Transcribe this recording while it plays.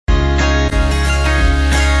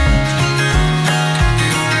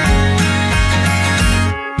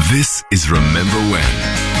This is Remember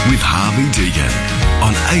When with Harvey Deegan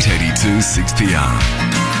on 882 6PR.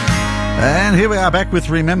 And here we are back with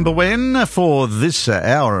Remember When for this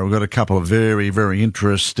hour. We've got a couple of very, very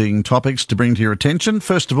interesting topics to bring to your attention.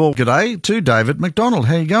 First of all, g'day to David McDonald.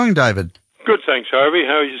 How are you going, David? Good, thanks, Harvey.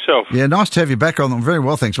 How are yourself? Yeah, nice to have you back on. Very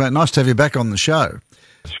well, thanks, mate. Nice to have you back on the show.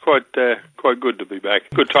 It's quite good to be back.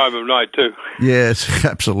 Good time of night too. Yes,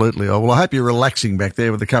 absolutely. Oh, well, I hope you're relaxing back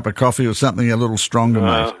there with a cup of coffee or something a little stronger,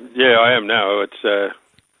 mate. Yeah, I am now. It's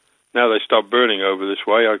now they stopped burning over this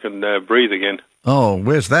way. I can breathe again. Oh,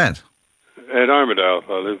 where's that? At Armidale,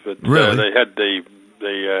 I live. Really? They had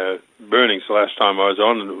the burnings the last time I was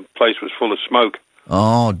on, and the place was full of smoke.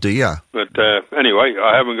 Oh, dear. But anyway,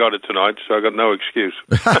 I haven't got it tonight, so I got no excuse.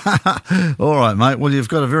 All right, mate. Well, you've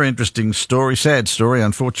got a very interesting story, sad story,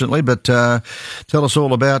 unfortunately, but tell us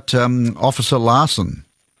all about Officer Larson.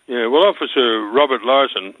 Yeah, well, Officer Robert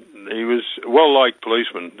Larson, he was a well-liked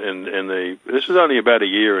policeman this was only about a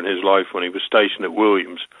year in his life when he was stationed at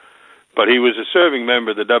Williams, but he was a serving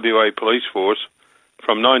member of the WA Police Force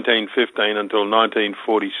from 1915 until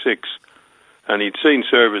 1946. And he'd seen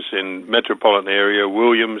service in metropolitan area,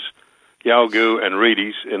 Williams, Yalgoo and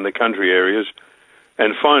Reedy's in the country areas,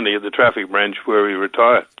 and finally at the traffic branch where he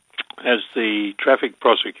retired as the traffic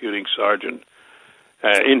prosecuting sergeant.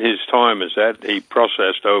 In his time as that, he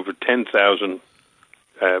processed over 10,000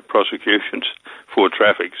 prosecutions for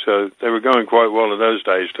traffic, so they were going quite well in those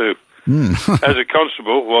days too. As a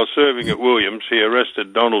constable, while serving at Williams, he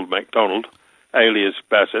arrested Donald MacDonald, alias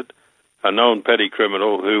Bassett, a known petty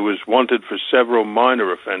criminal who was wanted for several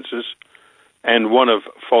minor offences and one of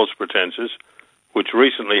false pretences, which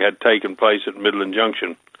recently had taken place at Midland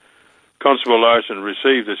Junction. Constable Larson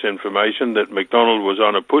received this information that MacDonald was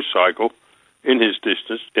on a push cycle in his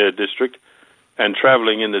district and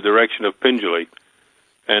travelling in the direction of Pingelly.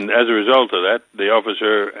 And as a result of that, the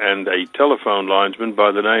officer and a telephone linesman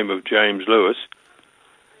by the name of James Lewis,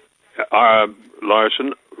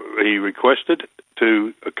 Larson, he requested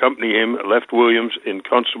to accompany him, left Williams in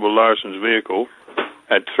Constable Larson's vehicle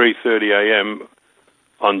at 3:30 a.m.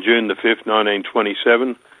 on June the 5th,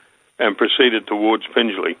 1927, and proceeded towards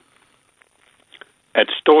Pingelly. At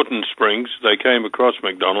Staunton Springs, they came across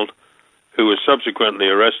MacDonald, who was subsequently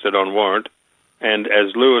arrested on warrant, and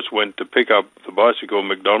as Lewis went to pick up the bicycle,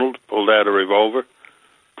 MacDonald pulled out a revolver,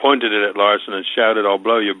 pointed it at Larson and shouted, "I'll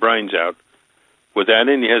blow your brains out." Without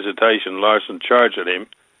any hesitation, Larson charged at him.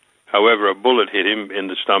 However, a bullet hit him in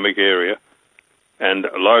the stomach area, and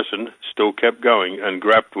Larson still kept going and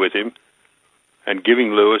grapped with him and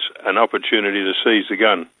giving Lewis an opportunity to seize the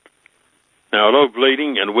gun. Now, although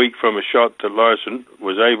bleeding and weak from a shot, Larson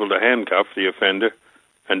was able to handcuff the offender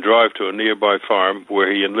and drive to a nearby farm where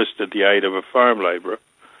he enlisted the aid of a farm labourer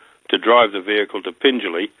to drive the vehicle to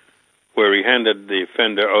Pingelly, where he handed the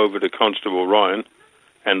offender over to Constable Ryan,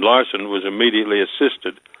 and Larson was immediately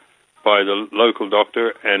assisted by the local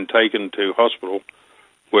doctor and taken to hospital,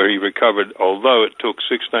 where he recovered, although it took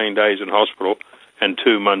 16 days in hospital and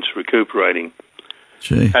 2 months recuperating.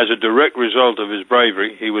 Gee. As a direct result of his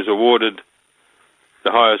bravery, he was awarded the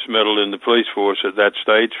highest medal in the police force at that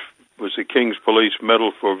stage, was the King's Police Medal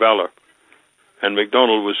for Valour. And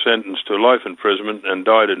MacDonald was sentenced to life imprisonment and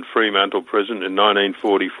died in Fremantle Prison in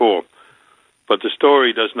 1944. But the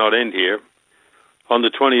story does not end here. On the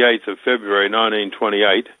 28th of February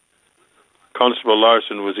 1928, Constable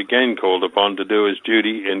Larson was again called upon to do his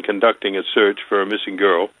duty in conducting a search for a missing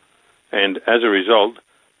girl, and as a result,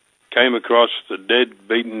 came across the dead,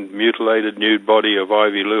 beaten, mutilated, nude body of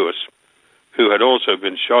Ivy Lewis, who had also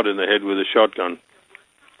been shot in the head with a shotgun.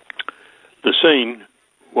 The scene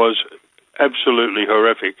was absolutely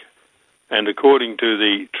horrific, and according to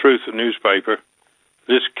the Truth newspaper,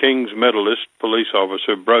 this King's medalist police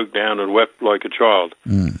officer broke down and wept like a child.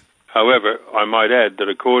 However, I might add that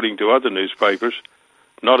according to other newspapers,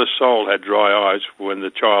 not a soul had dry eyes when the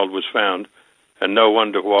child was found, and no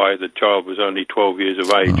wonder why the child was only 12 years of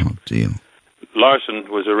age. Oh, dear. Larson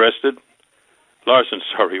arrested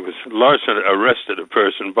a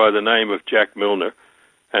person by the name of Jack Milner,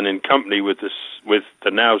 and in company with the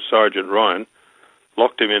now Sergeant Ryan,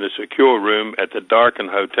 locked him in a secure room at the Darken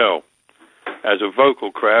Hotel. As a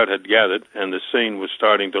vocal crowd had gathered and the scene was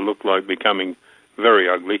starting to look like becoming very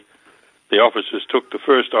ugly, the officers took the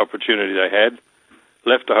first opportunity they had,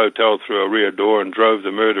 left the hotel through a rear door and drove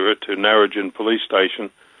the murderer to Narrogin Police Station,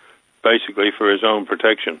 basically for his own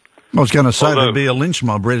protection. I was going to say there'd be a lynch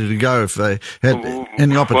mob ready to go if they had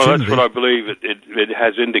any opportunity. Well, that's what I believe. It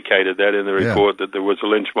has indicated that in the report, that there was a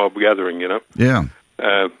lynch mob gathering, you know. Yeah.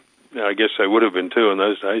 I guess they would have been too in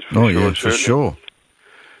those days. For sure.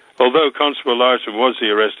 Although Constable Larson was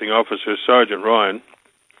the arresting officer, Sergeant Ryan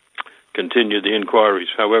continued the inquiries.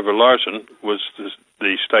 However, Larson was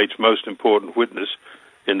the state's most important witness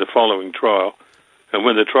in the following trial, and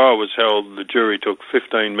when the trial was held, the jury took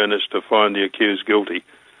 15 minutes to find the accused guilty,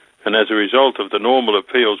 and as a result of the normal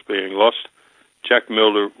appeals being lost, Jack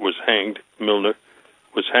Milner was hanged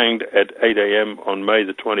at 8 a.m. on May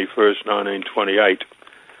the 21st, 1928.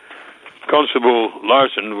 Constable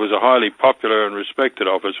Larson was a highly popular and respected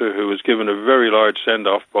officer who was given a very large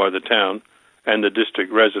send-off by the town and the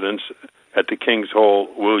district residents at the King's Hall,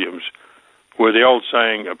 Williams, where the old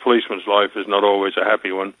saying, "a policeman's life is not always a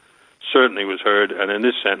happy one," certainly was heard, and in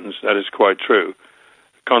this sentence, that is quite true.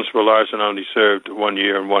 Constable Larson only served 1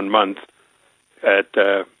 year and 1 month at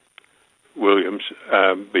Williams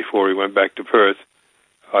before he went back to Perth.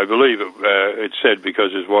 I believe it said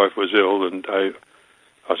because his wife was ill, and I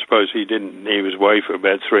suppose he was away for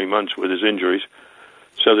about 3 months with his injuries.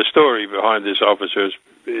 So the story behind this officer,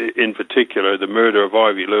 in particular, the murder of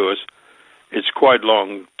Ivy Lewis, it's quite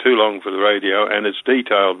long, too long for the radio, and it's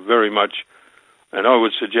detailed very much. And I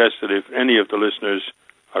would suggest that if any of the listeners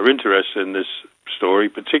are interested in this story,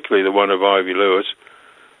 particularly the one of Ivy Lewis,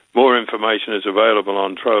 more information is available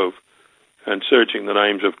on Trove, and searching the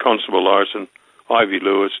names of Constable Larson, Ivy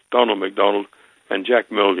Lewis, Donald MacDonald, and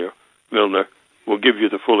Jack Milner will give you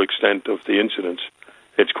the full extent of the incidents.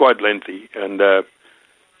 It's quite lengthy, and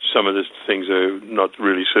some of the things are not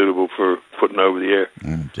really suitable for putting over the air.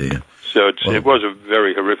 Oh, dear. So it was a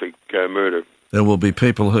very horrific murder. There will be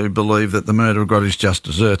people who believe that the murderer got his just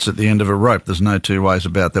desserts at the end of a rope. There's no two ways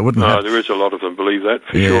about that. There is a lot of them believe that,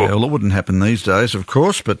 for sure. Well, it wouldn't happen these days, of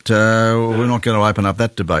course, but we're not going to open up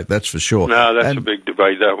that debate, that's for sure. No, that's a big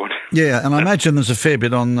debate, that one. Yeah, and I imagine there's a fair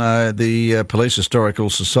bit on the Police Historical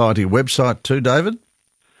Society website too, David?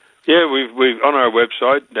 Yeah, we've on our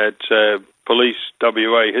website, that's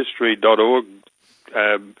policewahistory.org.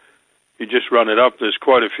 You just run it up. There's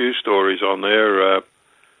quite a few stories on there,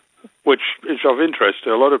 which is of interest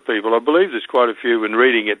to a lot of people. I believe there's quite a few in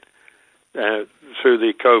reading it through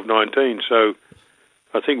the COVID-19, so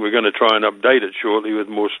I think we're going to try and update it shortly with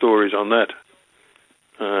more stories on that.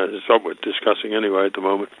 It's what we're discussing anyway at the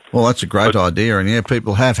moment. Well, that's a great idea, and yeah,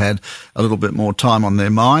 people have had a little bit more time on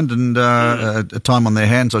their mind and time on their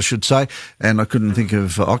hands, I should say, and I couldn't think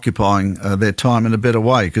of occupying their time in a better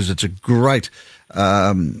way, because it's a great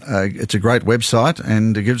website,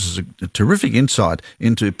 and it gives us a terrific insight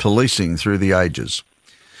into policing through the ages.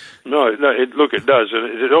 It does,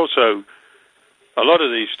 and it also, a lot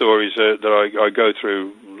of these stories that I go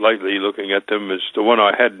through lately, looking at them, is the one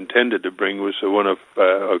I had intended to bring was the one of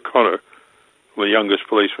O'Connor, the youngest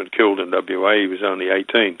policeman killed in WA. He was only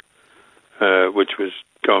 18, which was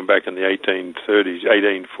going back in the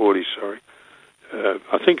 1840s. Sorry,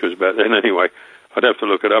 I think it was about then anyway. I'd have to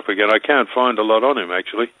look it up again. I can't find a lot on him,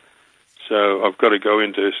 actually. So I've got to go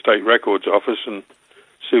into State Records office and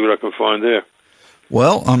see what I can find there.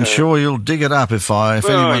 Well, I'm sure you'll dig it up if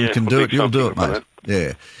anyone can do it. You'll do it, mate.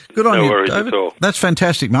 Yeah. Good on you, no worries David. At all. That's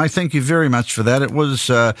fantastic, mate. Thank you very much for that. It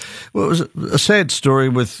was a sad story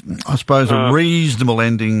with, I suppose, a reasonable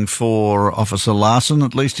ending for Officer Larson.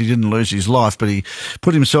 At least he didn't lose his life, but he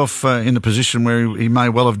put himself in a position where he may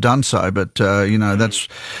well have done so. But,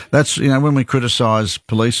 that's when we criticise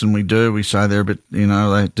police, and we say they're a bit,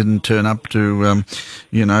 they didn't turn up to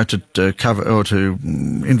cover or to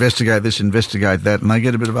investigate this, investigate that, and they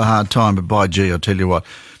get a bit of a hard time. But by gee, I'll tell you what,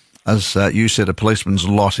 as you said, a policeman's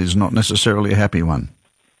lot is not necessarily a happy one.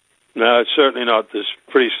 No, it's certainly not. There's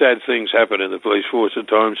pretty sad things happen in the police force at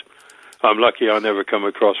times. I'm lucky I never come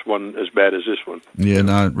across one as bad as this one. Yeah,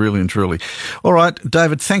 no, really and truly. All right,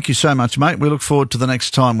 David, thank you so much, mate. We look forward to the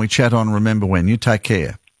next time we chat on Remember When. You take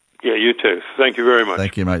care. Yeah, you too. Thank you very much.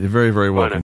 Thank you, mate. You're very, very welcome.